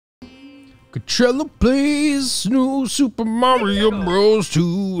Cottrello plays new Super Mario Bros.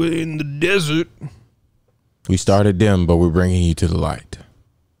 2 in the desert. We started dim, but we're bringing you to the light.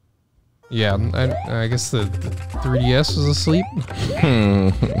 Yeah, I guess the 3DS was asleep.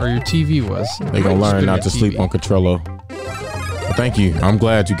 Or your TV was. They gonna learn not to sleep on Cottrello. Well, thank you. I'm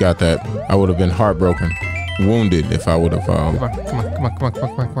glad you got that. I would have been heartbroken, wounded if I would have. Come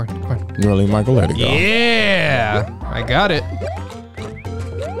on. Really, Michael, let it go. Yeah, I got it.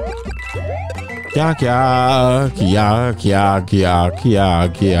 Yak yak yak yak yak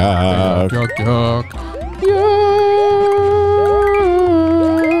yak yak. Yuck, yuck.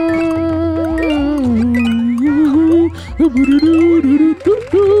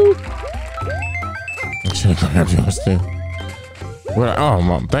 I should have grabbed yours too. What? Oh,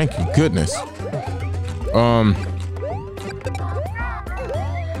 mom! Thank you, goodness.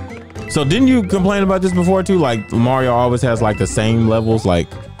 So didn't you complain about this before too? Like Mario always has like the same levels. Like,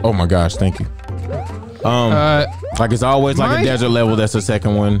 oh my gosh, thank you. Like it's always like a desert level. That's the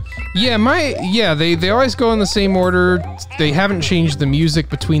second one. Yeah, they always go in the same order. They haven't changed the music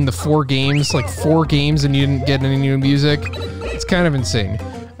between the 4 games, like 4 games, and you didn't get any new music. It's kind of insane.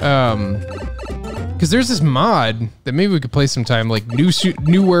 Because there's this mod that maybe we could play sometime, like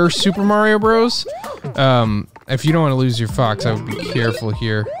newer Super Mario Bros. If you don't want to lose your fox, I would be careful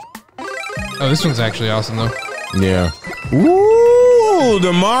here. Oh, this one's actually awesome though. Yeah. Ooh,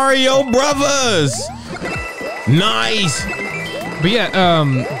 the Mario Brothers. Nice. But yeah,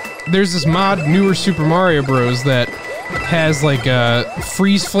 there's this mod, newer Super Mario Bros. That has like a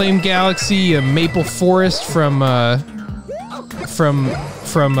Freeze Flame Galaxy, a Maple Forest from Mario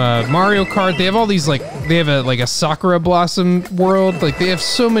Kart. They have all these they have a Sakura Blossom world. Like they have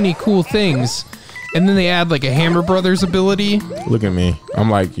so many cool things. And then they add like a Hammer Brothers ability. Look at me. I'm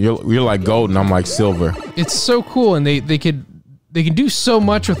like you're like gold and I'm like silver. It's so cool, and they can do so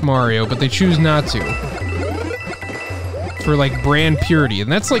much with Mario, but they choose not to. For like brand purity,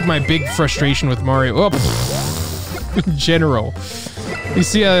 and that's like my big frustration with Mario. Oh, in general. You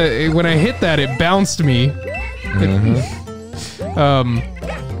see, when I hit that, it bounced me.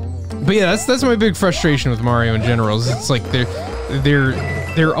 But yeah, that's my big frustration with Mario in general. Is it's like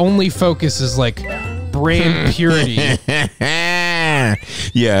their only focus is like brand purity. Yeah,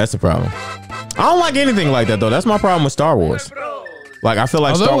 that's a problem. I don't like anything like that though. That's my problem with Star Wars. Like I feel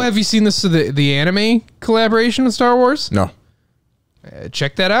like. Although, have you seen the anime collaboration with Star Wars? No.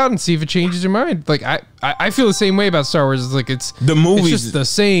 Check that out and see if it changes your mind. Like I feel the same way about Star Wars. It's like it's the movies. It's just the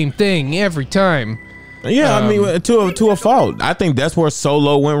same thing every time. Yeah, I mean to a fault. I think that's where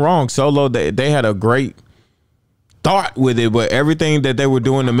Solo went wrong. Solo, they had a great thought with it, but everything that they were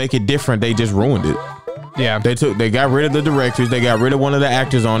doing to make it different, they just ruined it. Yeah, they got rid of the directors. They got rid of one of the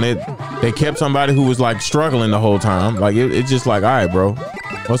actors on it. They kept somebody who was like struggling the whole time. Like it's just like, all right, bro,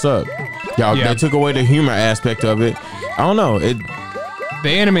 what's up, y'all? Yeah. They took away the humor aspect of it. I don't know. The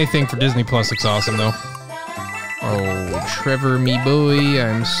anime thing for Disney Plus looks awesome though. Oh, Trevor, me boy,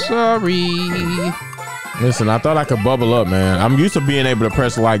 I'm sorry. Listen, I thought I could bubble up, man. I'm used to being able to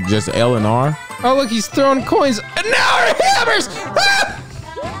press like just L and R. Oh look, he's throwing coins. And now our hammers.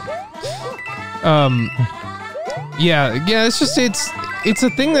 Yeah, it's a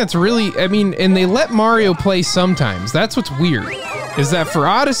thing that's really, I mean, and they let Mario play sometimes. That's what's weird. Is that for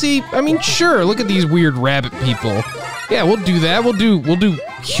Odyssey? I mean, sure, look at these weird rabbit people. Yeah, we'll do that. We'll do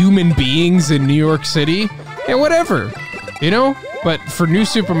human beings in New York City. Yeah, whatever. You know? But for new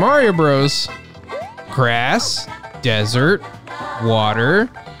Super Mario Bros, grass, desert, water,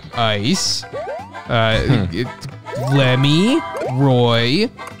 ice, Lemmy, Roy.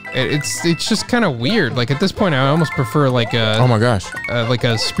 It's just kind of weird. Like at this point, I almost prefer like a oh my gosh, like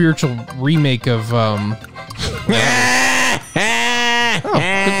a spiritual remake of Oh,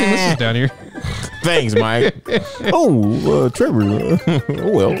 good thing this is down here. Thanks, Mike. Oh, Trevor.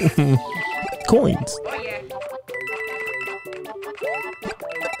 Oh well, coins.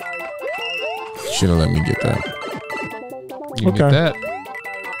 Should've let me get that. You get that.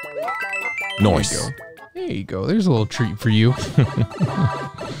 Nice. There you go. There's a little treat for you.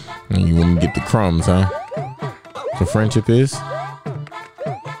 And you want to get the crumbs, huh? So friendship is?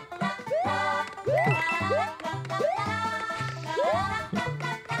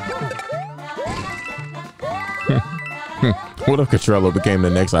 What if Cottrello became the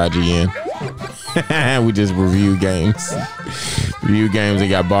next IGN? We just review games. Review games that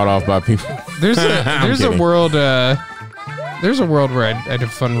got bought off by people. There's a world where I'd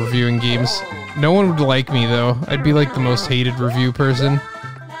have fun reviewing games. No one would like me though. I'd be like the most hated review person.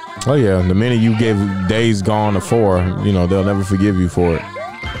 Oh yeah, the minute you give Days Gone a 4, you know, they'll never forgive you for it.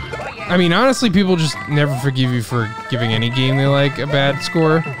 I mean, honestly, people just never forgive you for giving any game they like a bad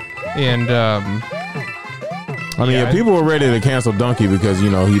score. And I mean, yeah, people were ready to cancel Donkey because, you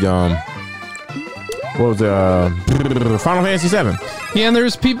know, he'd what was Final Fantasy 7. Yeah, and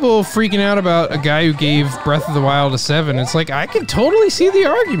there's people freaking out about a guy who gave Breath of the Wild a 7. It's like, I can totally see the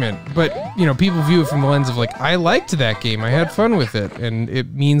argument, but, you know, people view it from the lens of like, I liked that game, I had fun with it, and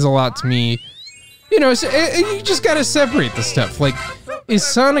it means a lot to me. You know, so you just gotta separate the stuff. Like, is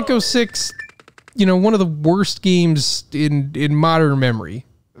Sonic 06, you know, one of the worst games in modern memory?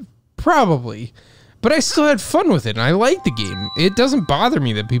 Probably. But I still had fun with it, and I like the game. It doesn't bother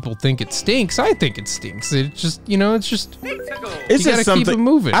me that people think it stinks. I think it stinks. It just, you know, it's just just something. Keep it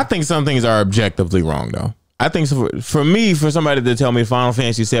moving. I think some things are objectively wrong, though. I think for me, for somebody to tell me Final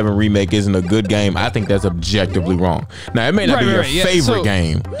Fantasy 7 Remake isn't a good game, I think that's objectively wrong. Now, it may not be your favorite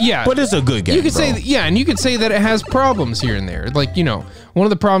game, but it's a good game. You could say, and you could say that it has problems here and there. Like, you know, one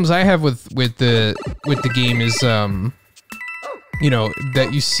of the problems I have with the game is, you know,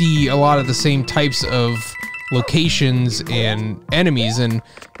 that you see a lot of the same types of locations and enemies, and,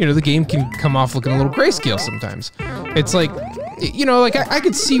 you know, the game can come off looking a little grayscale sometimes. It's like, you know, like I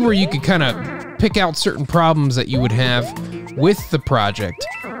could see where you could kind of pick out certain problems that you would have with the project.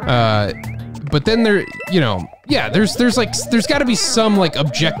 But then there, you know, yeah, there's got to be some like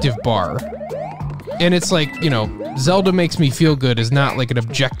objective bar. And it's like, you know, Zelda Makes Me Feel Good is not like an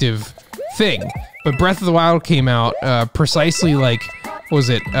objective thing. But Breath of the Wild came out precisely like, what was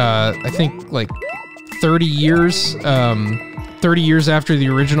it? I think like 30 years after the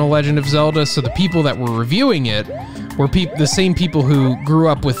original Legend of Zelda. So the people that were reviewing it were the same people who grew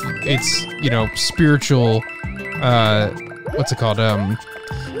up with its, you know, spiritual, what's it called?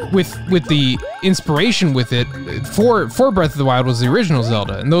 With the inspiration with it for Breath of the Wild was the original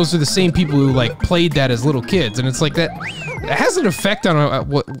Zelda, and those are the same people who like played that as little kids, and it's like that it has an effect on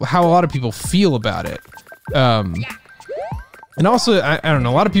how a lot of people feel about it. And also, I don't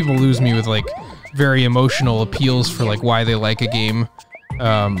know, a lot of people lose me with like very emotional appeals for like why they like a game,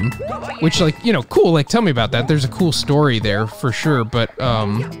 which, like, you know, cool, like tell me about that. There's a cool story there for sure, but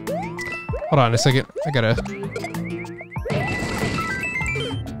hold on a second, I gotta.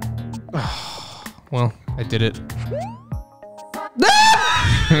 Well, I did it.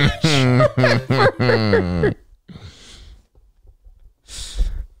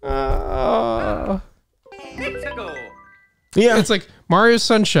 Yeah, it's like Mario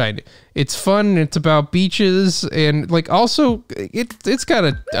Sunshine. It's fun. It's about beaches, and like also it's got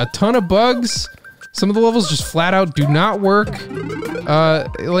a ton of bugs. Some of the levels just flat out do not work.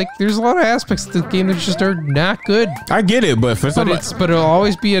 Like there's a lot of aspects of the game that just are not good. I get it, but for somebody, but it'll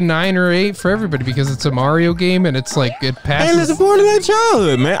always be a 9 or 8 for everybody because it's a Mario game and it's like it passes. And it's a part of that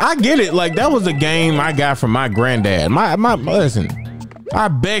childhood, man. I get it. Like that was a game I got from my granddad. My listen. I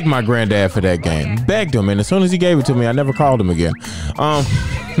begged my granddad for that game. Begged him, and as soon as he gave it to me, I never called him again.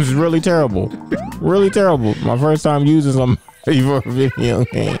 It was really terrible. Really terrible. My first time using some video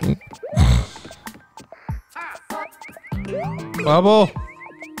game. Bubble.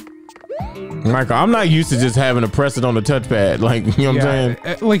 Michael, I'm not used to just having to press it on the touchpad. Like, you know what I'm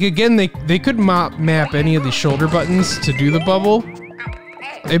saying? Like, again, they could map any of the shoulder buttons to do the bubble.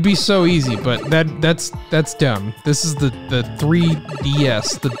 It'd be so easy, but that's dumb. This is the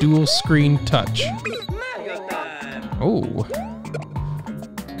 3DS, the dual screen touch. Oh.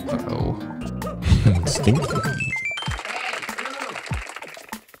 Uh-oh. Stinky.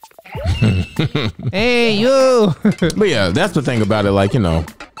 Hey, you! But yeah, that's the thing about it. Like, you know,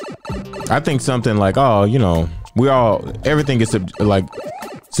 I think something like, oh, you know, everything is like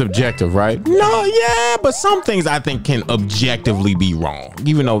subjective, right? No, yeah, but some things I think can objectively be wrong.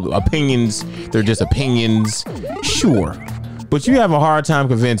 Even though opinions, they're just opinions, sure. But you have a hard time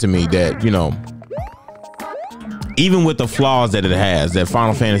convincing me that, you know, even with the flaws that it has, that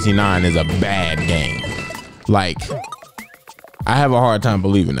Final Fantasy IX is a bad game. Like, I have a hard time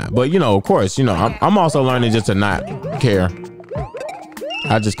believing that. But, you know, of course, you know, I'm also learning just to not care.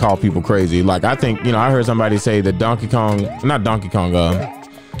 I just call people crazy. Like, I think, you know, I heard somebody say that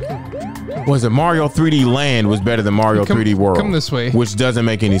was it Mario 3D Land was better than Mario 3D World? Come this way. Which doesn't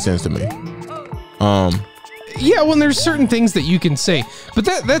make any sense to me. Yeah, well, there's certain things that you can say, but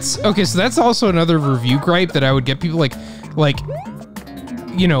that's okay. So that's also another review gripe that I would get people like,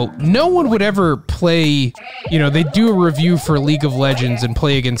 you know, no one would ever play, you know, they do a review for League of Legends and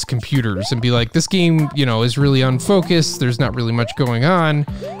play against computers and be like, this game, you know, is really unfocused. There's not really much going on.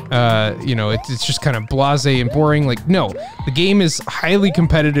 You know, it's just kind of blasé and boring. Like, no, the game is highly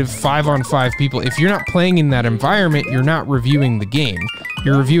competitive, 5-on-5 people. If you're not playing in that environment, you're not reviewing the game.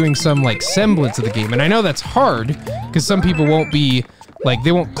 You're reviewing some like semblance of the game. And I know that's hard because some people won't be like,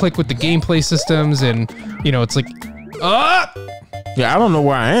 they won't click with the gameplay systems and, you know, it's like, Yeah, I don't know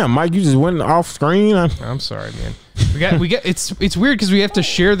where I am, Mike. You just went off screen. I'm sorry, man. We got. It's weird because we have to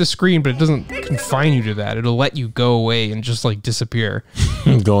share the screen, but it doesn't confine you to that. It'll let you go away and just like disappear.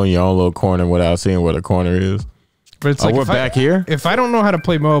 Go in your own little corner without seeing where the corner is. But it's like we're back here. If I don't know how to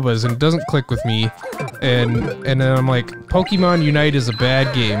play MOBAs and it doesn't click with me, and then I'm like, Pokemon Unite is a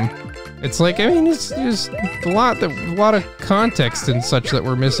bad game. It's like, I mean, it's just a lot of context and such that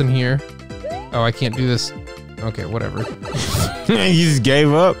we're missing here. Oh, I can't do this. Okay, whatever. You just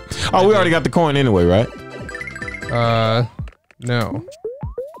gave up? Oh, we already got the coin anyway, right? No.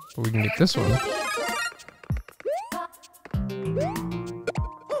 But we can get this one.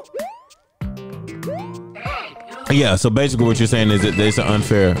 Yeah, so basically what you're saying is that there's an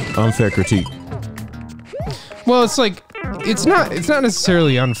unfair critique. Well, it's like, it's not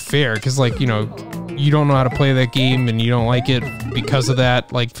necessarily unfair, because, like, you know, you don't know how to play that game and you don't like it because of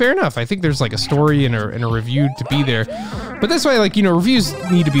that. Like, fair enough. I think there's like a story and a review to be there. But that's why, like, you know, reviews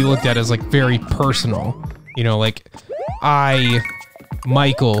need to be looked at as like very personal. You know, like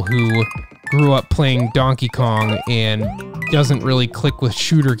Michael, who grew up playing Donkey Kong and doesn't really click with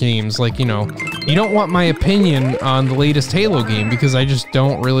shooter games. Like, you know, you don't want my opinion on the latest Halo game because I just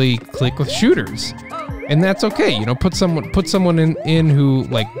don't really click with shooters. And that's okay. You know, put someone in who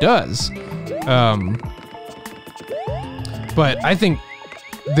like does. But I think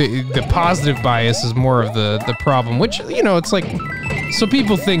the positive bias is more of the problem, which, you know, it's like, so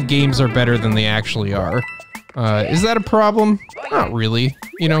people think games are better than they actually are. Is that a problem? Not really.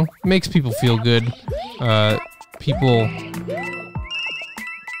 You know, it makes people feel good. People,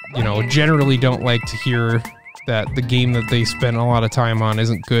 you know, generally don't like to hear that the game that they spent a lot of time on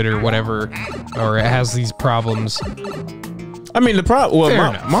isn't good or whatever, or it has these problems. I mean, the problem.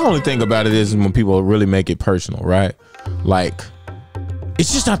 Well, my only thing about it is when people really make it personal, right? Like,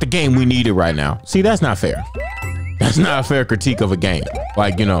 it's just not the game we needed right now. See, that's not fair. That's not a fair critique of a game.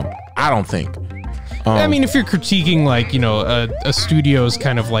 Like, you know, I don't think. I mean, if you're critiquing, like, you know, a studio's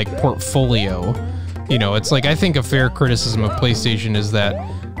kind of like portfolio, you know, it's like, I think a fair criticism of PlayStation is that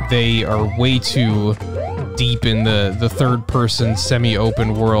they are way too deep in the third-person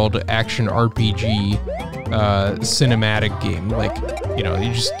semi-open world action RPG cinematic game. Like, you know,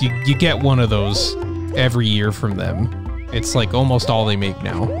 you get one of those every year from them. It's like almost all they make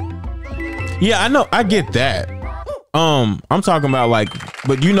now. Yeah, I know, I get that. I'm talking about, like,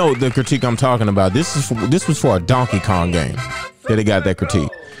 but you know the critique I'm talking about. This was for a Donkey Kong game that they got that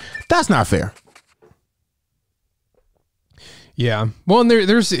critique. That's not fair. Yeah. Well, and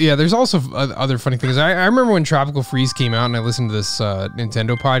there's also other funny things. I remember when Tropical Freeze came out and I listened to this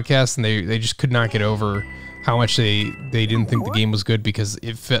Nintendo podcast, and they just could not get over how much they didn't think the game was good because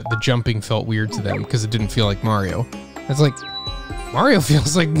the jumping felt weird to them because it didn't feel like Mario. It's like, Mario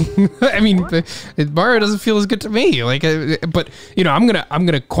feels like, I mean, Mario doesn't feel as good to me. Like, but you know, I'm gonna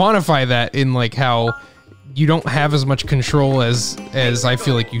quantify that in like how you don't have as much control as I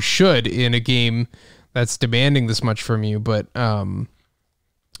feel like you should in a game that's demanding this much from you. But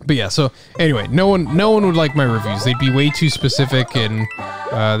yeah. So anyway, no one would like my reviews. They'd be way too specific and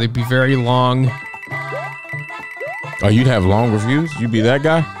they'd be very long. Oh, you'd have long reviews? You'd be that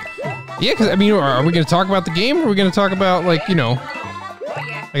guy? Yeah, because I mean, are we gonna talk about the game, or are we gonna talk about, like, you know?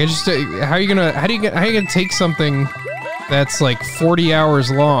 Like, I just, how are you gonna take something that's like 40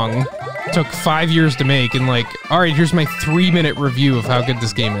 hours long, took 5 years to make, and like, all right, here's my 3-minute review of how good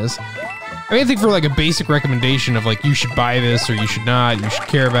this game is. I mean, I think for like a basic recommendation of like, you should buy this or you should not, you should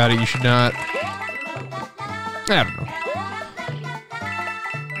care about it, you should not. I don't know.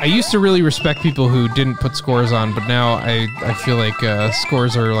 I used to really respect people who didn't put scores on, but now I feel like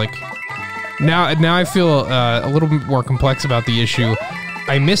scores are like, now I feel a little bit more complex about the issue.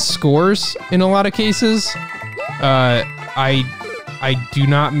 I miss scores in a lot of cases. I do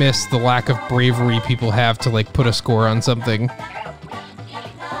not miss the lack of bravery people have to like put a score on something.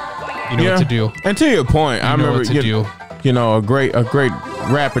 You know what to do. And to your point, I remember you know, a great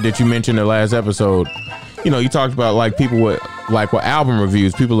rapper that you mentioned in the last episode. You know, you talked about like people with album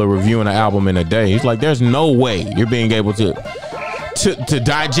reviews. People are reviewing an album in a day. He's like, there's no way you're being able to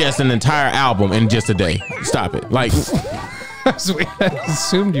digest an entire album in just a day. Stop it. Like, I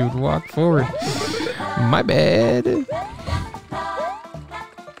assumed you would walk forward. My bad. You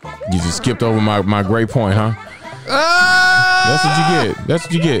just skipped over my great point, huh? That's what you get. That's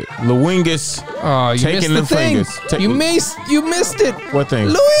what you get. Luingus. Oh, you missed the thing. You missed it. What thing?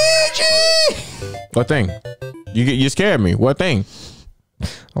 Luigi. What thing? You scared me. What thing?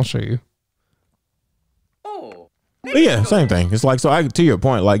 I'll show you. But yeah, same thing. It's like, so to your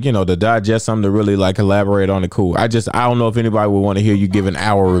point, like, you know, to digest something, to really like elaborate on it, cool. I don't know if anybody would want to hear you give an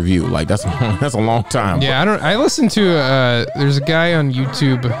hour review. Like that's a long time. Yeah, I listened to there's a guy on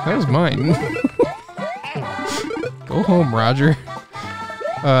YouTube. That was mine. Go home, Roger.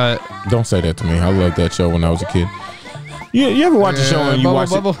 Don't say that to me. I loved that show when I was a kid. You ever watch a show and you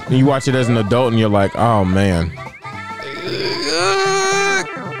watch it as an adult and you're like, oh man.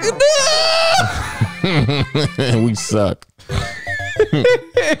 We suck.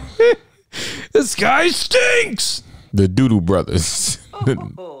 This guy stinks. The Doodoo Brothers.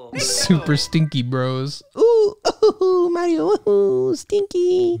 Super stinky bros. Ooh, Mario, ooh,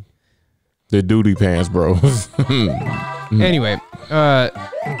 stinky. The Doody Pants Bros. Anyway, so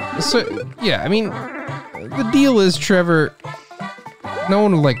yeah, I mean, the deal is, Trevor, no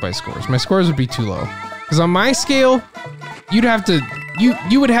one would like my scores. My scores would be too low. Because on my scale, you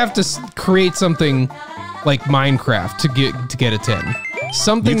would have to create something like Minecraft to get a 10.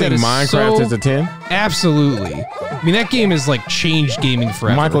 Something you think that is Minecraft is a 10? Absolutely. I mean, that game has like changed gaming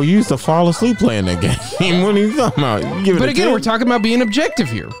forever. Michael, you used to fall asleep playing that game. What are you talking about? But again, we're talking about being objective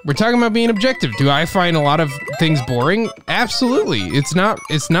here. We're talking about being objective. Do I find a lot of things boring? Absolutely. It's not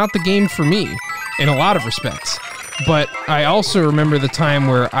the game for me in a lot of respects. But I also remember the time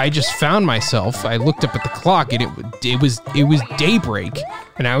where I just found myself, I looked up at the clock and it was daybreak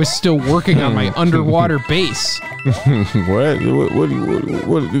and I was still working on my underwater base. What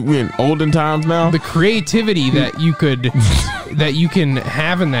we in olden times now? The creativity that you can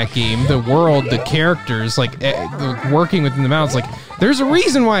have in that game, the world, the characters, like working within the mountains, like there's a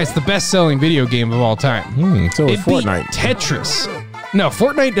reason why it's the best-selling video game of all time. So it's Fortnite. Tetris. No,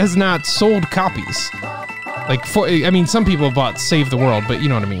 Fortnite has not sold copies. Like, some people have bought Save the World, but you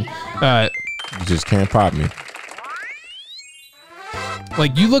know what I mean. You just can't pop me.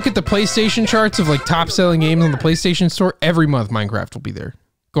 Like, you look at the PlayStation charts of like top-selling games on the PlayStation Store, every month Minecraft will be there.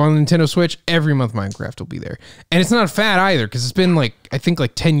 Go on the Nintendo Switch, every month Minecraft will be there. And it's not a fad either, because it's been like, I think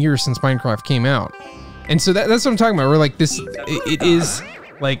like 10 years since Minecraft came out. And so that's what I'm talking about. We're like, it is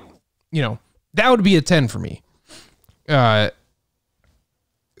like, you know, that would be a 10 for me. You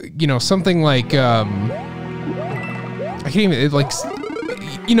know, something like, I can't even, like,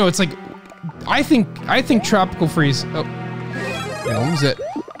 you know, it's like, I think Tropical Freeze, oh, you know, who's it?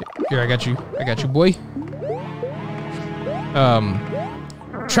 Here, I got you, boy.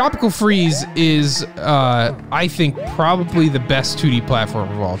 Tropical Freeze is, I think, probably the best 2D platform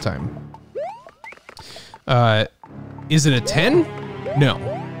of all time. Is it a 10? No,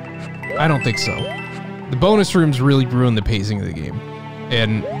 I don't think so. The bonus rooms really ruin the pacing of the game.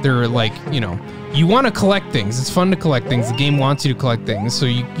 And they're like, you know, you want to collect things. It's fun to collect things. The game wants you to collect things. So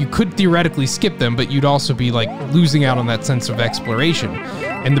you could theoretically skip them, but you'd also be like losing out on that sense of exploration.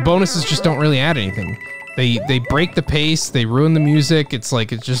 And the bonuses just don't really add anything. They break the pace. They ruin the music. It's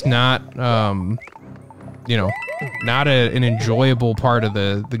like, it's just not, you know, not an enjoyable part of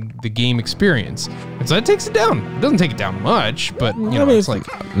the game experience. And so that takes it down. It doesn't take it down much, but you know, it's like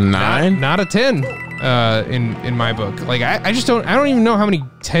 9, not a 10 in my book. Like I don't even know how many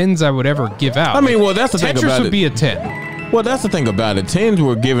 10s I would ever give out. I mean, well, that's the thing about it. Tetris would be a 10. Well, that's the thing about it. 10s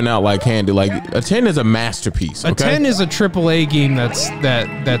were given out like candy. Like a 10 is a masterpiece. Okay? A 10 is a AAA game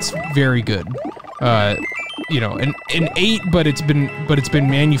that's very good. You know, an 8, but it's been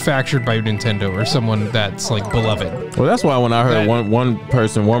manufactured by Nintendo or someone that's like beloved. Well, that's why when I heard one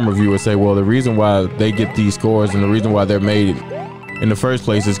reviewer say, well, the reason why they get these scores and the reason why they're made in the first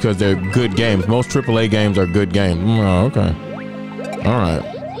place is because they're good games. Most AAA games are good games. Oh, okay. All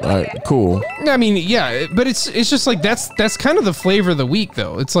right, cool. I mean, yeah, but it's just like that's kind of the flavor of the week,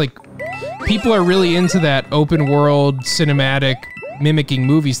 though. It's like people are really into that open world cinematic mimicking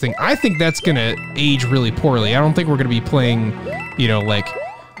movies thing. I think that's gonna age really poorly. I don't think we're gonna be playing, you know, like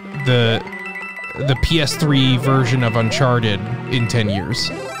the PS3 version of Uncharted in 10 years.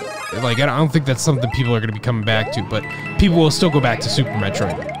 Like, I don't think that's something people are gonna be coming back to, but people will still go back to Super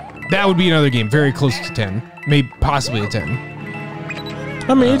Metroid. That would be another game very close to 10, maybe possibly a 10.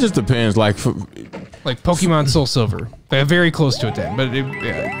 I mean, it just depends. Like Pokemon Soul Silver, they're very close to a 10, but you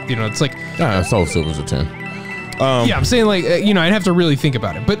know, it's like Soul Silver's a 10. Yeah, I'm saying, like, you know, I'd have to really think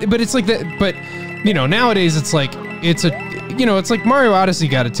about it, but it's like that. But you know, nowadays it's like it's like Mario Odyssey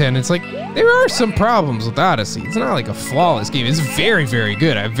got a 10. It's like there are some problems with Odyssey. It's not like a flawless game. It's very, very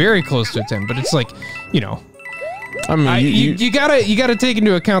good. I'm very close to a 10, but it's like, you know, I mean, you gotta take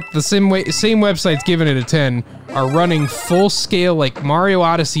into account the same websites giving it a 10 are running full scale. Like Mario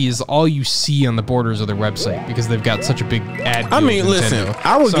Odyssey is all you see on the borders of their website because they've got such a big ad deal. I mean, with listen, Nintendo.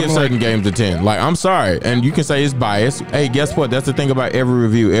 I would give certain games a 10. Like, I'm sorry, and you can say it's biased. Hey, guess what? That's the thing about every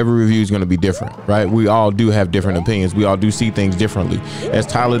review. Every review is going to be different, right? We all do have different opinions. We all do see things differently. As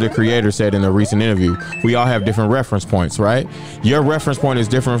Tyler, the creator, said in a recent interview, we all have different reference points, right? Your reference point is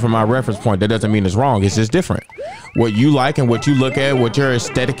different from my reference point. That doesn't mean it's wrong. It's just different. What you like and what you look at, what your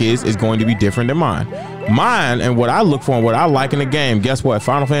aesthetic is going to be different than mine. Mine and what I look for and what I like in the game, guess what?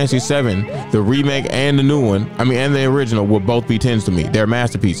 Final Fantasy VII, the remake and the new one, I mean, and the original will both be 10s to me. They're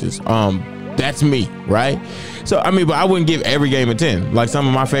masterpieces. That's me, right? So, I mean, but I wouldn't give every game a 10. Like some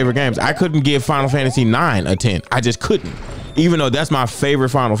of my favorite games, I couldn't give Final Fantasy IX a 10. I just couldn't, even though that's my favorite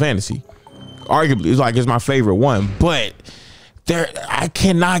Final Fantasy. Arguably, it's my favorite one, but I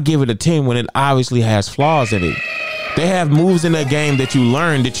cannot give it a 10 when it obviously has flaws in it. They have moves in that game that you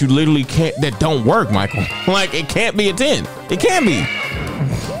learn that you literally can't, that don't work, Michael. Like, it can't be a 10. It can't be.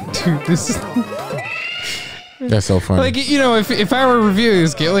 Dude, this is... That's so funny. Like, you know, if I were reviewing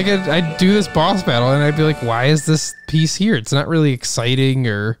this game, like, I'd do this boss battle and I'd be like, why is this piece here? It's not really exciting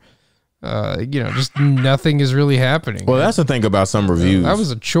or, you know, just nothing is really happening. Well, that's the thing about some reviews. That was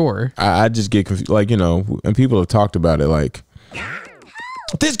a chore. I just get confused. Like, you know, and people have talked about it, like,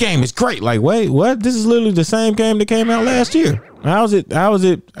 this game is great. Like, wait, what? This is literally the same game that came out last year. How was it? I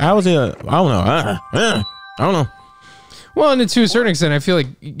don't know. I don't know. Well, and to a certain extent, I feel like,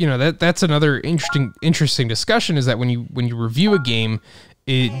 you know, that's another interesting discussion is that when you review a game,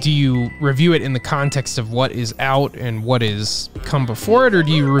 do you review it in the context of what is out and what is come before it, or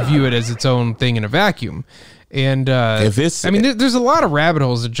do you review it as its own thing in a vacuum? And if it's, I mean, there's a lot of rabbit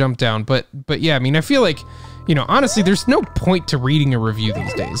holes to jump down, but yeah, I mean, I feel like, you know, honestly, there's no point to reading a review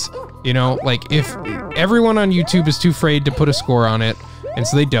these days. You know, like if everyone on YouTube is too afraid to put a score on it, and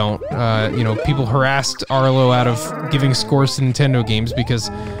so they don't, you know, people harassed Arlo out of giving scores to Nintendo games because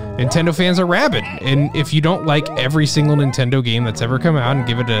Nintendo fans are rabid. And if you don't like every single Nintendo game that's ever come out and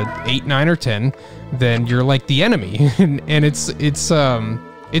give it a 8, 9, or 10, then you're like the enemy. And it's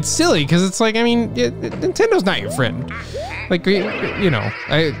silly because it's like, I mean, Nintendo's not your friend. Like, you know,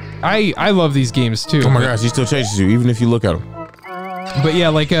 I love these games too. Oh my gosh, he still chases you even if you look at him. But yeah,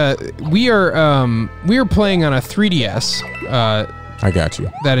 like we are playing on a 3DS. I got you.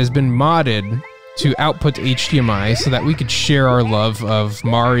 That has been modded to output to HDMI so that we could share our love of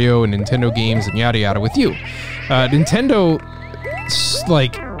Mario and Nintendo games and yada yada with you. Nintendo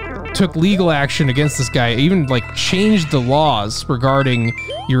like took legal action against this guy, even like changed the laws regarding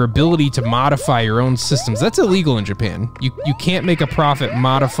your ability to modify your own systems. That's illegal in Japan. You can't make a profit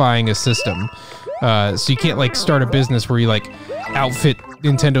modifying a system. So you can't like start a business where you like outfit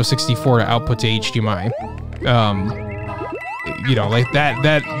Nintendo 64 to output to HDMI. You know, like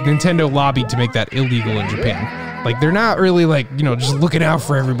that Nintendo lobbied to make that illegal in Japan. Like, they're not really like, you know, just looking out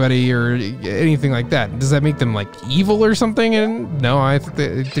for everybody or anything like that. Does that make them like evil or something? And no, I think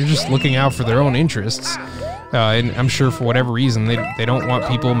they're just looking out for their own interests. And I'm sure for whatever reason, they don't want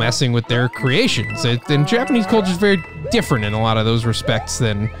people messing with their creations. And Japanese culture is very different in a lot of those respects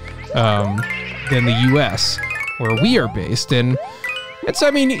than the US, where we are based. And it's, I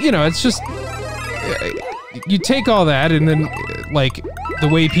mean, you know, it's just, you take all that and then like the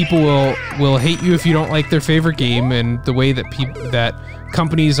way people will hate you if you don't like their favorite game, and the way that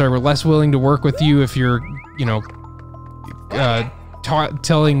companies are less willing to work with you if you're, you know,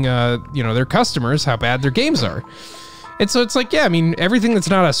 telling you know, their customers how bad their games are. And so it's like, yeah, I mean, everything that's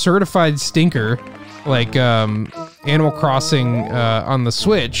not a certified stinker, like Animal Crossing on the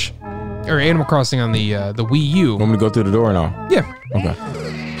Switch, or Animal Crossing on the Wii U. Want me to go through the door now? Yeah. Okay.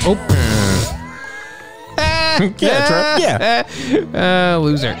 Oh. Yeah, Trey.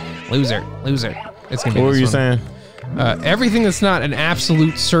 Loser. It's gonna be. What were you saying? Everything that's not an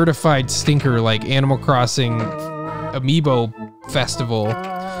absolute certified stinker like Animal Crossing Amiibo Festival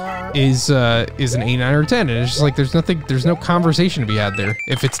is an 8, 9, or 10, and it's just like there's no conversation to be had there.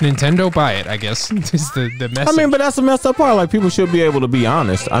 If it's Nintendo, buy it, I guess. Is the message. I mean, but that's the messed up part. Like, people should be able to be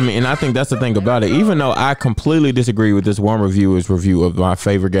honest. I mean, and I think that's the thing about it. Even though I completely disagree with this one reviewer's review of my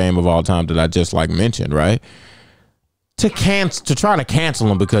favorite game of all time that I just like mentioned, right? To try to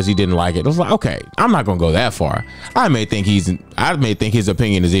cancel him because he didn't like it. It was like, okay, I'm not gonna go that far. I may think his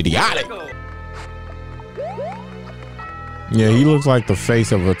opinion is idiotic. Yeah, he looks like the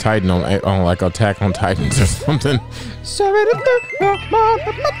face of a Titan on like Attack on Titans or something.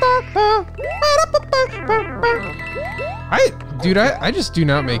 I just do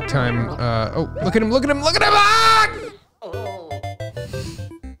not make time. Oh, look at him! Ah!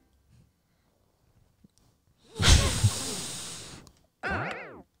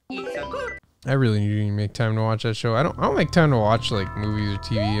 I really need to make time to watch that show. I don't make time to watch like movies or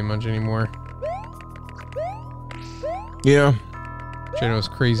TV much anymore. Yeah. Which I know is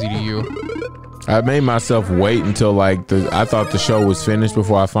crazy to you. I made myself wait until like I thought the show was finished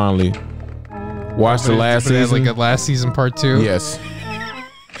before I finally watched the last season. Like a last season part 2. Yes.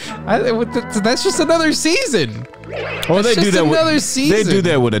 That's just another season. Well, they do that another with season. They do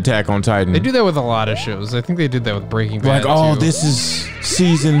that with Attack on Titan. They do that with a lot of shows. I think they did that with Breaking Bad. Like, oh, too. this is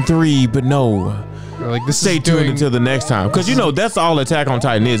season 3, but no. Or like this. Stay tuned until the next time, because you know that's all Attack on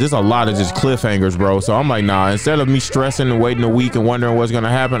Titan is. It's a lot of just cliffhangers, bro. So I'm like, nah. Instead of me stressing and waiting a week and wondering what's gonna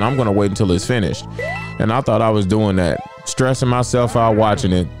happen, I'm gonna wait until it's finished. And I thought I was doing that, stressing myself out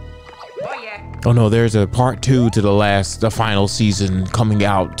watching it. Oh no, there's a part 2 to the final season coming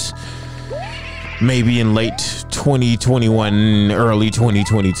out. Maybe in late 2021, early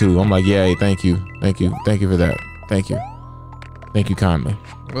 2022. I'm like, yay, thank you for that. Thank you kindly.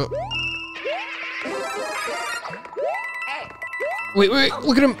 Well, wait,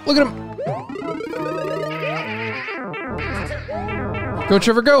 look at him. Go,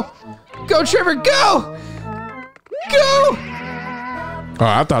 Trevor, go. Go, Trevor, go. Go. Oh,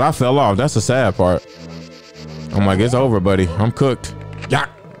 I thought I fell off. That's the sad part. I'm like, it's over, buddy. I'm cooked. Yeah.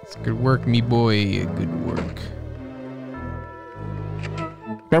 Good work, me boy. Good work.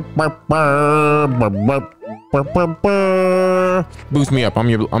 Boost me up. I'm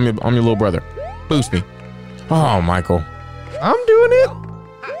your little brother. Boost me. Oh, Michael. I'm doing it.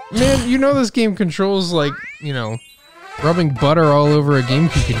 Man, you know this game controls like, you know, rubbing butter all over a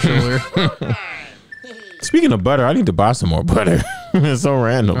GameCube controller. Speaking of butter, I need to buy some more butter. It's so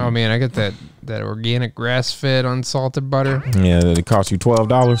random. Oh man, I got that organic grass-fed unsalted butter. Yeah, it cost you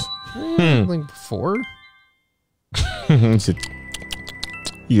 $12. I think 4.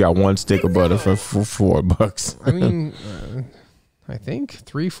 You got 1 stick of butter for $4. I mean, I think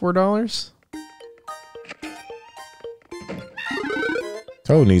 $3-4.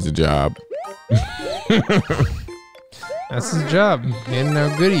 Toad needs a job. That's his job, handing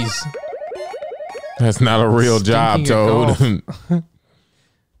out goodies. That's not a real job, Toad.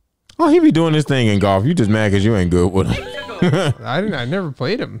 Oh, he be doing this thing in golf. You just mad because you ain't good with him. I never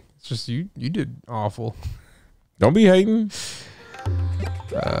played him. It's just you did awful. Don't be hating.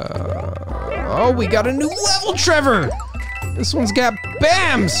 Oh, we got a new level, Trevor. This one's got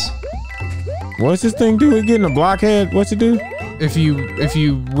BAMs. What's this thing do? Getting a blockhead? What's it do? If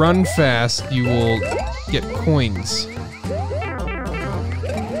you run fast, you will get coins.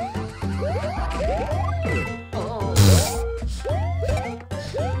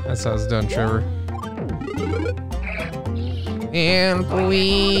 That's how it's done, Trevor. And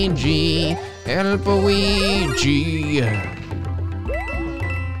Luigi,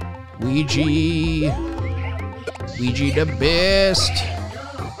 Luigi the best.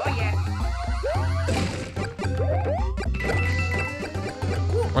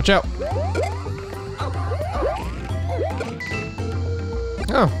 Watch out.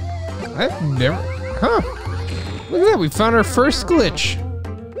 Oh, I've never, huh? Look at that, we found our first glitch.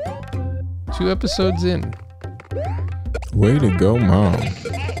 2 episodes in. Way to go, Mom.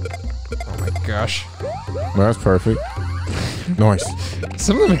 Oh my gosh. Well, that's perfect. Nice.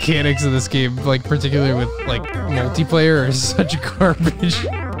 Some of the mechanics of this game, like particularly with like multiplayer, are such garbage.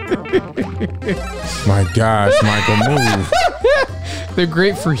 My gosh, Michael, move. They're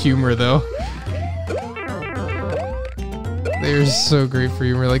great for humor, though. They're so great for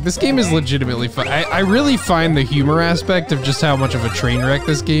humor. Like, this game is legitimately fun. I really find the humor aspect of just how much of a train wreck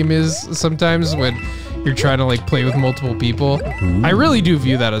this game is sometimes when you're trying to, like, play with multiple people. Ooh. I really do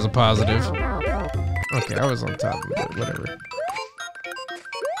view that as a positive. Okay, I was on top of it, whatever.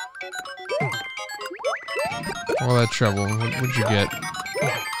 All that trouble, what'd you get?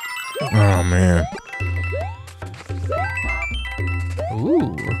 Oh, man.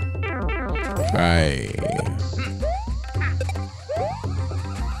 Ooh. Bye.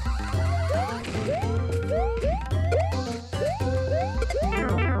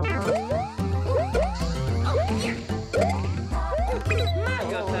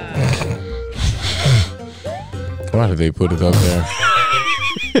 Why did they put it up there?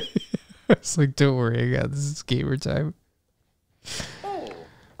 It's like, don't worry, I got this. Is gamer time.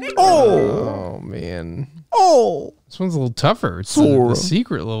 Oh man. Oh, this one's a little tougher. It's the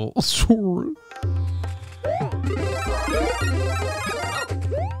secret level. Sora.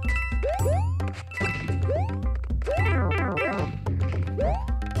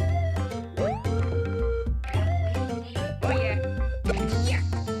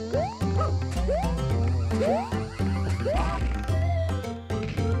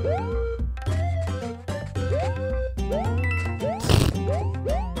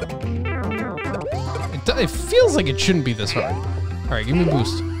 It feels like it shouldn't be this hard. All right, give me a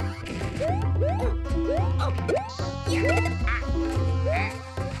boost.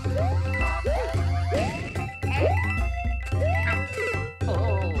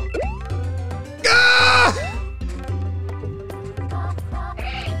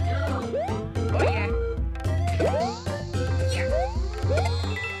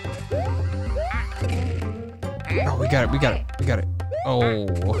 Oh, we got it. Oh.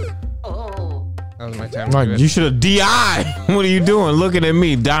 That was my time. Like, you should have DI. What are you doing? Looking at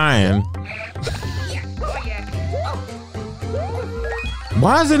me dying.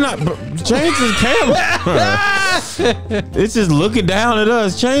 Why is it not? Change the camera. It's just looking down at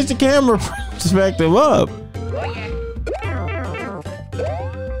us. Change the camera perspective up.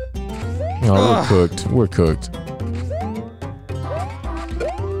 Oh, we're cooked. We're cooked.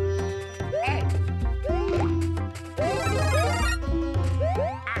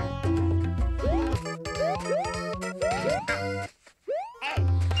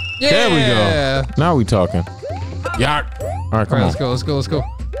 Yeah. There we go. Now we talking. Yeah. All right, come on. Let's go.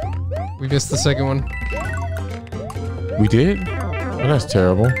 We missed the second one. We did? Oh, that's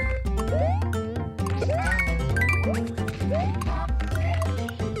terrible.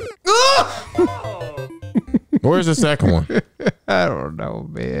 Where's the second one? I don't know,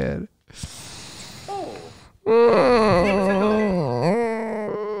 man.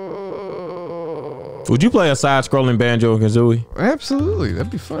 Would you play a side-scrolling Banjo-Kazooie? Absolutely, that'd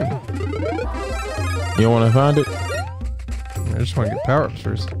be fun. You don't want to find it? I just want to get power-ups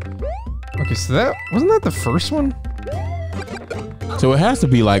first. Okay, so that wasn't that the first one? So it has to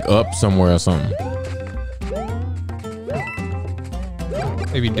be like up somewhere or something.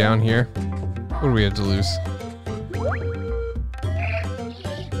 Maybe down here. What do we have to lose?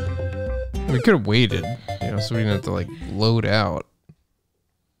 We could have waited, you know, so we didn't have to like load out.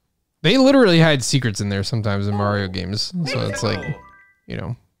 They literally hide secrets in there sometimes in Mario games. So it's like, you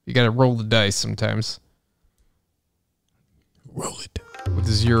know, you gotta roll the dice sometimes. Roll it. With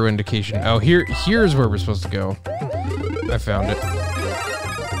the 0 indication. Oh, here's where we're supposed to go. I found it.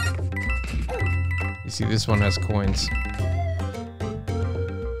 You see, this one has coins.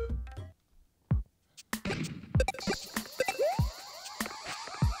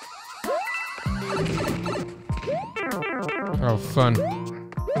 Oh, fun.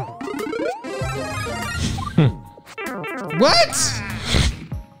 What?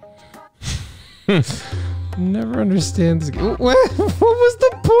 Never understand this game. What was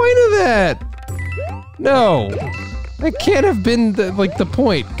the point of that? No. That can't have been the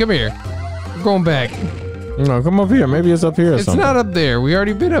point. Come here. We're going back. No, come up here. Maybe it's up here or it's something. It's not up there. We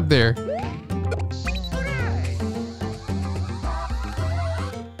already been up there.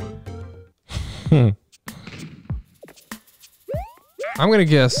 I'm gonna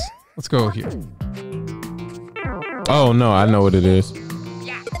guess. Let's go here. Oh no, I know what it is.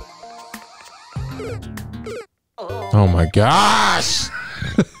 Oh my gosh!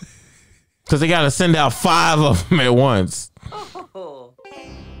 Because they gotta send out 5 of them at once. Let's go.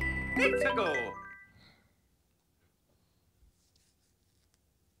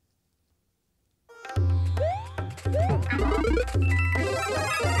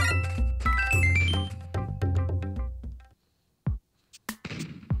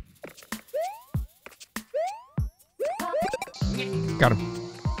 Got him.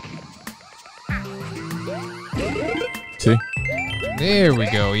 See? There we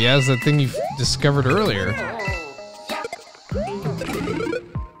go. Yeah, it's that thing you discovered earlier.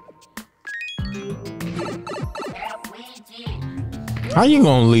 How you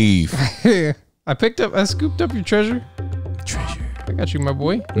gonna leave? I scooped up your treasure. Treasure. I got you, my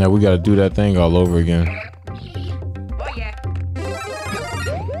boy. Now we gotta do that thing all over again. Oh yeah.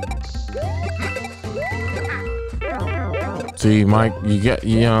 See, Mike,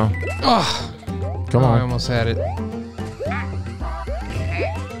 you know. Oh, Come on. I almost had it.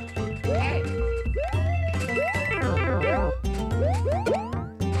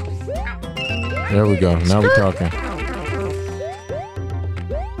 There we go. Now we're talking.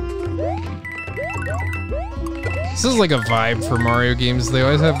 This is like a vibe for Mario games. They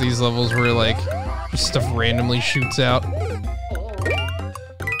always have these levels where like just stuff randomly shoots out.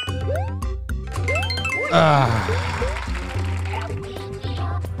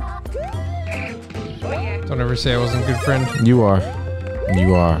 Don't ever say I wasn't a good friend. You are.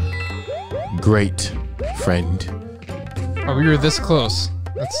 You are. Great friend. Oh, we were this close.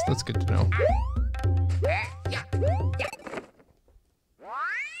 That's good to know.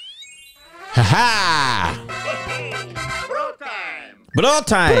 Ha-ha! Bro time. Bro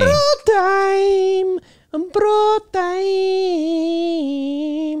time! Bro time! Bro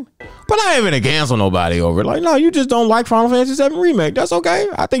time! But I ain't gonna cancel nobody over it. Like, no, you just don't like Final Fantasy VII Remake. That's okay.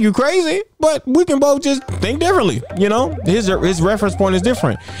 I think you're crazy, but we can both just think differently. You know, his reference point is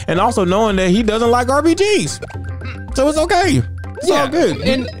different, and also knowing that he doesn't like RPGs, so it's okay. It's all good.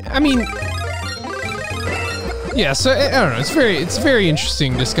 And I mean, yeah. So I don't know. It's a very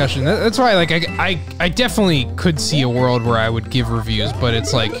interesting discussion. That's why, like, I definitely could see a world where I would give reviews, but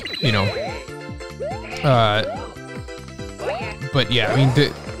it's like, you know, but yeah, I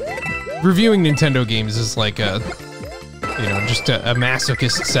mean, reviewing Nintendo games is like a, you know, just a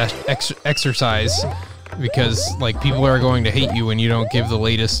masochist exercise, because like people are going to hate you when you don't give the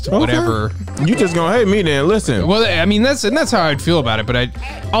latest whatever. You just gonna hate me then? Listen. Well, I mean, that's how I'd feel about it. But I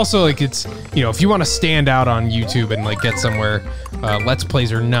also, like, it's, you know, if you want to stand out on YouTube and like get somewhere, Let's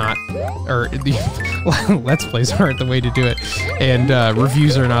Plays are not, or Let's Plays aren't the way to do it, and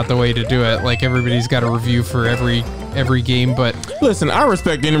reviews are not the way to do it. Like, everybody's got a review for every game. But listen, I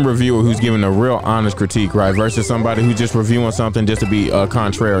respect any reviewer who's giving a real honest critique, right? Versus somebody who's just reviewing something just to be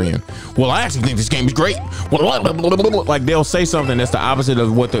contrarian. Well, I actually think this game is great. Like, they'll say something that's the opposite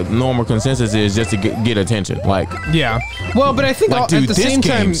of what the normal consensus is just to get attention. Like, yeah. Well, but I think like, dude, at the same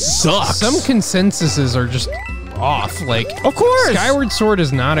time, sucks. Some consensuses are just off. Like, of course, Skyward Sword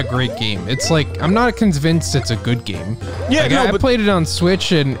is not a great game. It's like, I'm not convinced it's a good game. Yeah, like, no, I played it on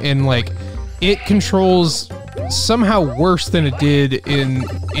Switch, and like, it controls somehow worse than it did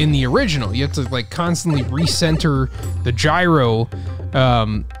in the original. You have to like constantly recenter the gyro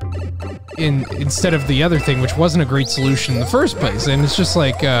instead of the other thing, which wasn't a great solution in the first place. And it's just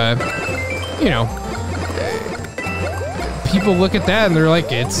like, you know, people look at that and they're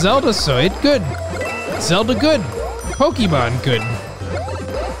like, it's Zelda, so it's good. Zelda good. Pokemon good.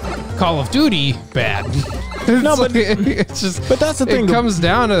 Call of Duty bad. No, but it's just, but that's the thing. It comes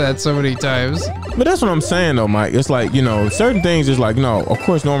down to that so many times. But that's what I'm saying though, Mike. It's like, you know, certain things is like, no, of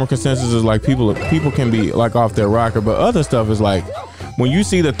course normal consensus is like people can be like off their rocker, but other stuff is like, when you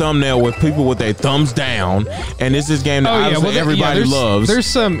see the thumbnail with people with their thumbs down, and it's this game that obviously everybody loves.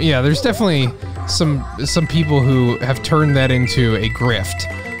 There's definitely some people who have turned that into a grift,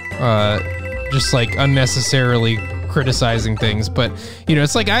 just like unnecessarily criticizing things. But, you know,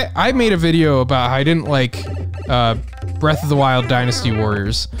 it's like I made a video about how I didn't like Breath of the Wild Dynasty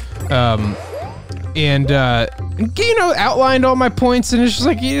Warriors, and you know, outlined all my points, and it's just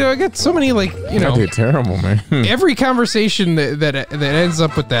like, you know, I got so many, like, you know, that did terrible, man. Every conversation that ends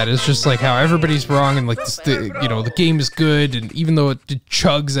up with that is just like how everybody's wrong, and like you know, the game is good, and even though it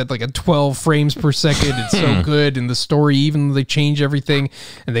chugs at like a 12 frames per second, it's so good, and the story, even though they change everything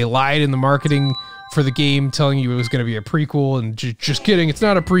and they lied in the marketing for the game, telling you it was going to be a prequel, and just kidding, it's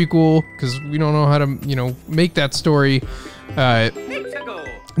not a prequel, because we don't know how to, you know, make that story.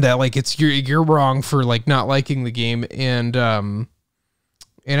 That like you're wrong for like not liking the game, and I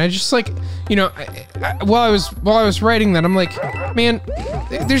just like, you know, while I was writing that, I'm like, man,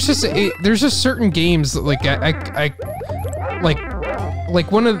 there's just certain games that like I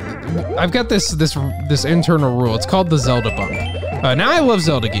like one of I've got this internal rule. It's called the Zelda bump. Now I love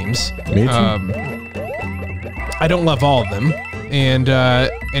Zelda games. Me too. I don't love all of them, and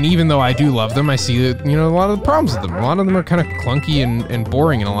even though I do love them, I see that, you know, a lot of the problems with them. A lot of them are kind of clunky and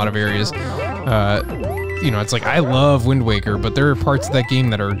boring in a lot of areas. You know, it's like, I love Wind Waker, but there are parts of that game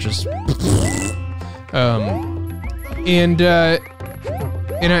that are just so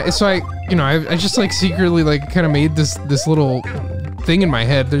I just like secretly like kind of made this little thing in my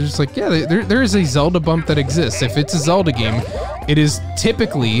head. They're just like, yeah, there is a Zelda bump that exists. If it's a Zelda game, it is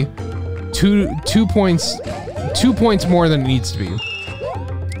typically two points more than it needs to be.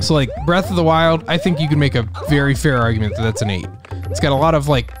 So like Breath of the Wild, I think you can make a very fair argument that that's an 8. It's got a lot of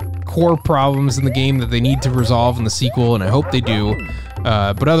like core problems in the game that they need to resolve in the sequel, and I hope they do.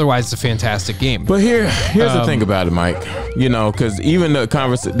 But otherwise, it's a fantastic game. But here's the thing about it, Mike. You know, because even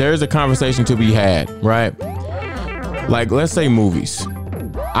there's a conversation to be had, right? Like, let's say movies.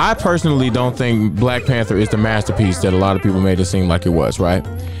 I personally don't think Black Panther is the masterpiece that a lot of people made it seem like it was, right?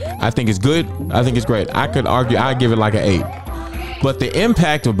 I think it's good. I think it's great. I could argue I'd give it like an 8. But the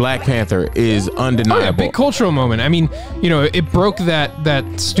impact of Black Panther is undeniable. Oh yeah, big cultural moment. I mean, you know, it broke that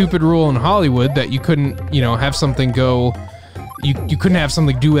stupid rule in Hollywood that you couldn't, you know, have something go, you couldn't have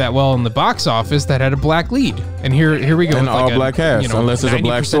something do that well in the box office that had a black lead. And here we go. And with all like black cast, you know, unless it's a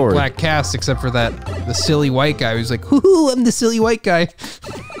black story. Black cast, except for the silly white guy who's like, hoo-hoo, I'm the silly white guy.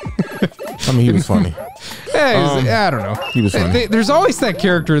 I mean, he was funny. Yeah, I don't know. He was funny. There's always that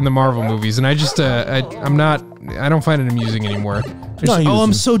character in the Marvel movies, and I just I don't find it amusing anymore.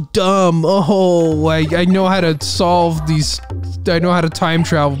 I'm so dumb. Oh, I know how to solve these. I know how to time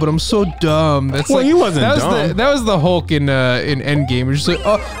travel, but I'm so dumb. That's well, like, he wasn't dumb. That was the Hulk in Endgame. It's just like,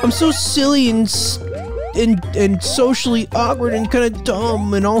 oh, I'm so silly and socially awkward and kind of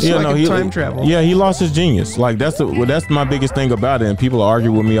dumb, and also I can time travel. Yeah, he lost his genius. Like that's my biggest thing about it. And people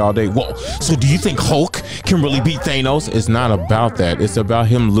argue with me all day. Well, so do you think Hulk can really beat Thanos? It's not about that. It's about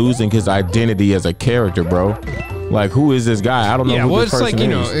him losing his identity as a character, bro. Like, who is this guy? I don't know who this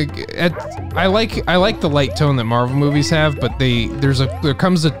person is. I like the light tone that Marvel movies have, but there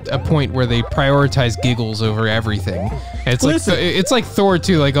comes a point where they prioritize giggles over everything. And it's like Thor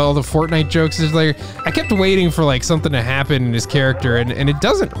too, like all the Fortnite jokes. Is like I kept waiting for like something to happen in his character, and it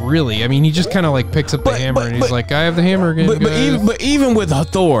doesn't really. I mean, he just kind of like picks up the hammer and he's like, I have the hammer again. But even with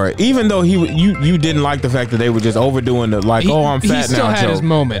Thor, even though you didn't like the fact that they were just overdoing the like, I'm fat now. He still had his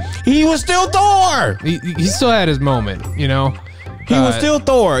moment. He was still Thor. He still had his moment, you know. He was still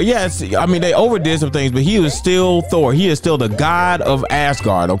Thor. Yes, I mean they overdid some things, but he was still Thor. He is still the god of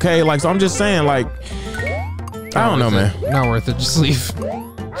Asgard. Okay, like so I'm just saying, like I don't know, man. Not worth it. Just leave.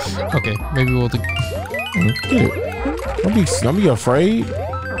 Okay, maybe we'll do. Get it. Don't be afraid.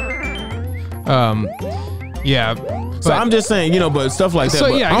 Yeah. So I'm just saying, but stuff like that. So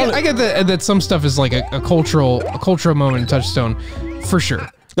yeah, I get that some stuff is like a cultural moment, touchstone, for sure.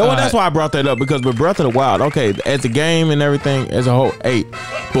 Well, that's why I brought that up, because with Breath of the Wild, okay, as a game and everything, as a whole, 8.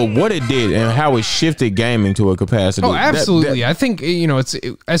 But what it did and how it shifted gaming to a capacity. Oh, absolutely. I think, it's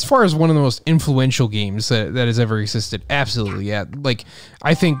as far as one of the most influential games that has ever existed. Absolutely, yeah. Like,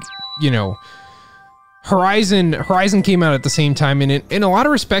 I think, Horizon came out at the same time, and in a lot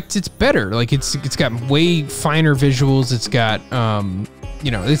of respects, it's better. Like, it's got way finer visuals. It's got,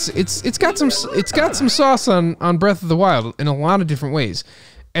 it's got some sauce on Breath of the Wild in a lot of different ways.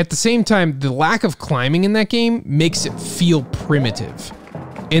 At the same time, the lack of climbing in that game makes it feel primitive.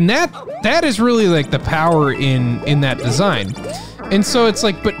 And that is really like the power in that design. And so it's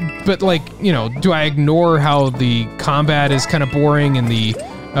like, but like, do I ignore how the combat is kind of boring and the,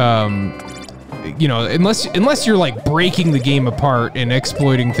 unless you're like breaking the game apart and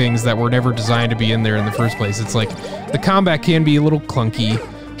exploiting things that were never designed to be in there in the first place. It's like the combat can be a little clunky,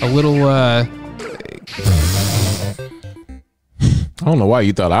 a little, I don't know why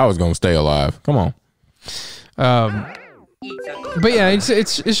you thought I was gonna stay alive. Come on. But yeah, it's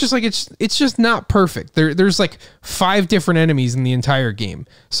just like it's just not perfect. There's like 5 different enemies in the entire game.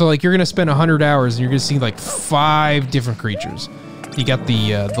 So like you're gonna spend 100 hours and you're gonna see like 5 different creatures. You got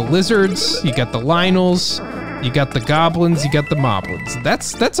the lizards, you got the Lynels, you got the goblins, you got the moblins.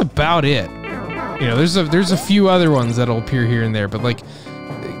 That's about it. There's a few other ones that'll appear here and there, but like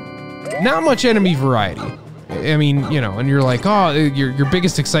not much enemy variety. I mean, and you're like, oh, your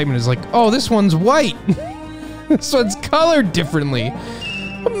biggest excitement is like, oh, this one's white. This one's colored differently.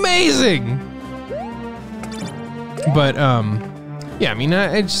 Amazing. But, yeah, I mean,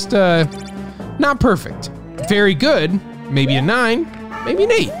 it's not perfect. Very good. Maybe a 9, maybe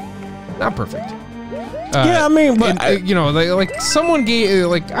an 8. Not perfect. Yeah, I mean, but like someone gave,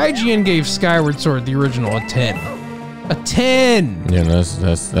 like IGN gave Skyward Sword, the original, a 10. A 10. Yeah, that's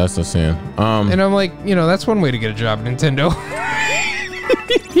a sin. And I'm like, that's one way to get a job, Nintendo.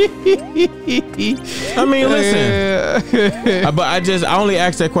 I mean, listen. But I only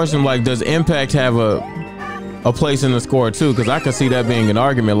asked that question, like, does Impact have a place in the score too? Because I could see that being an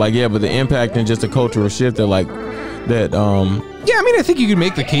argument. Like, yeah, but the impact and just a cultural shift that that. Yeah, I mean, I think you could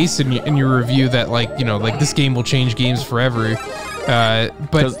make the case in your review that like this game will change games forever.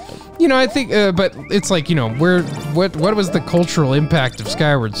 But. I think, but it's like, what was the cultural impact of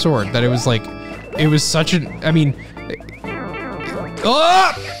Skyward Sword? That it was like, it was such an, I mean,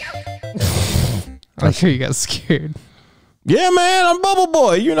 I'm sure you got scared. Yeah, man, I'm Bubble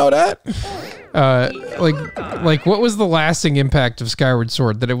Boy. You know that. Like, what was the lasting impact of Skyward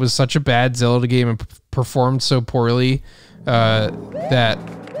Sword? That it was such a bad Zelda game and performed so poorly that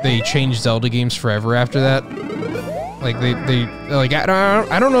they changed Zelda games forever after that. Like they like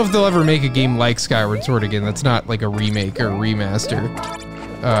I don't know if they'll ever make a game like Skyward Sword again. That's not like a remake or a remaster.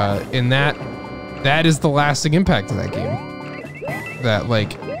 And that is the lasting impact of that game. That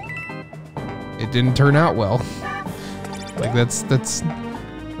like it didn't turn out well. Like that's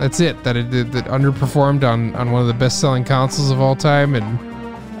it. That it underperformed on one of the best-selling consoles of all time, and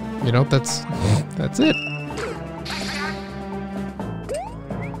that's it.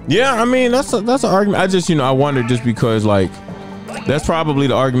 Yeah, I mean that's an argument. I just I wonder just because like that's probably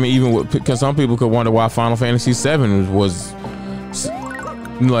the argument even with, because some people could wonder why Final Fantasy VII was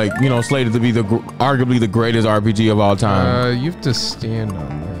like, you know, slated to be the arguably the greatest RPG of all time. You have to stand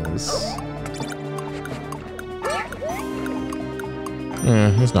on this.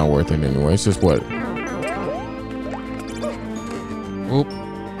 It's not worth it anyway. It's just what. Oop.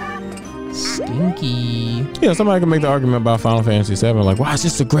 Stinky. Yeah, somebody can make the argument about Final Fantasy VII. Like, wow, it's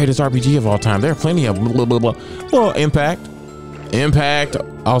just the greatest RPG of all time. There are plenty of blah, blah, blah. Well, Impact.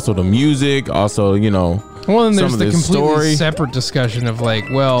 Also the music. Also, you know. Well, then there's some the of completely story. separate discussion of like,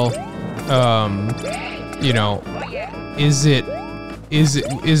 well, you know, is it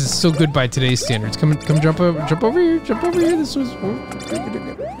still good by today's standards? Come jump over here. This was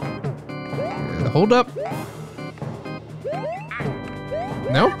hold up.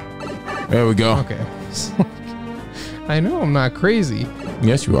 No? There we go. Okay. I know I'm not crazy.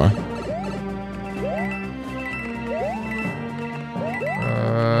 Yes, you are.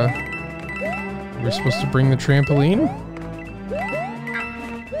 We're supposed to bring the trampoline?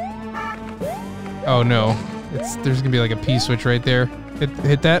 Oh no. There's gonna be like a P switch right there.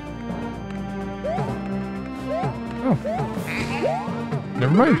 Hit that. Oh.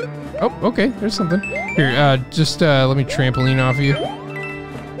 Never mind. Oh, okay. There's something. Here, just let me trampoline off you.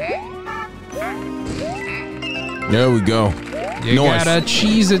 There we go. You gotta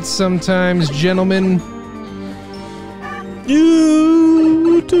cheese it sometimes, gentlemen.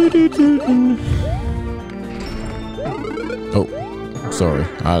 Oh, sorry.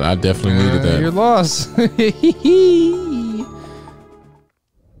 I definitely needed that. You're lost.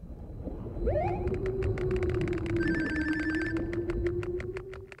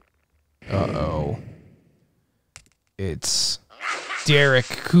 Uh-oh. It's Derek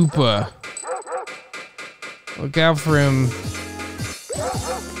Koopa. Look out for him.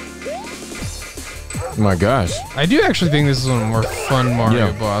 My gosh. I do actually think this is one of the more fun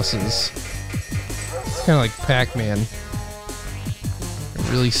Mario bosses. It's kind of like Pac-Man. A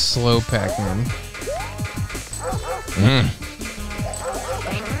really slow Pac-Man.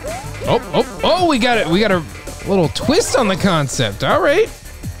 Oh, we got it. We got a little twist on the concept. All right.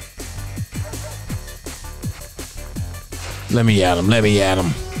 Let me at him.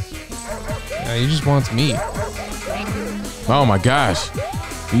 He just wants me. Oh my gosh.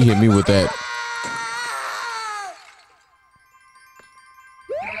 He hit me with that.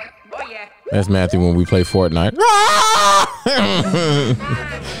 That's Matthew when we play Fortnite.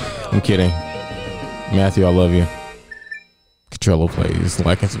 I'm kidding. Matthew, I love you. Cottrello plays.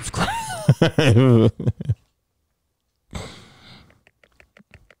 Like and subscribe.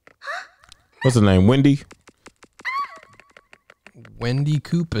 What's her name? Wendy? Wendy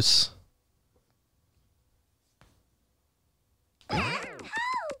Koopas.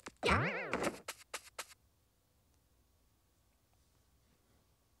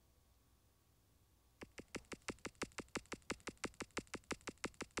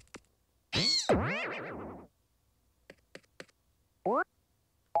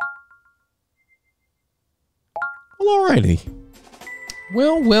 Well, alrighty.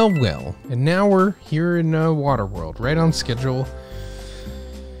 Well. And now we're here in Waterworld, right on schedule.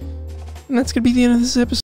 And that's going to be the end of this episode.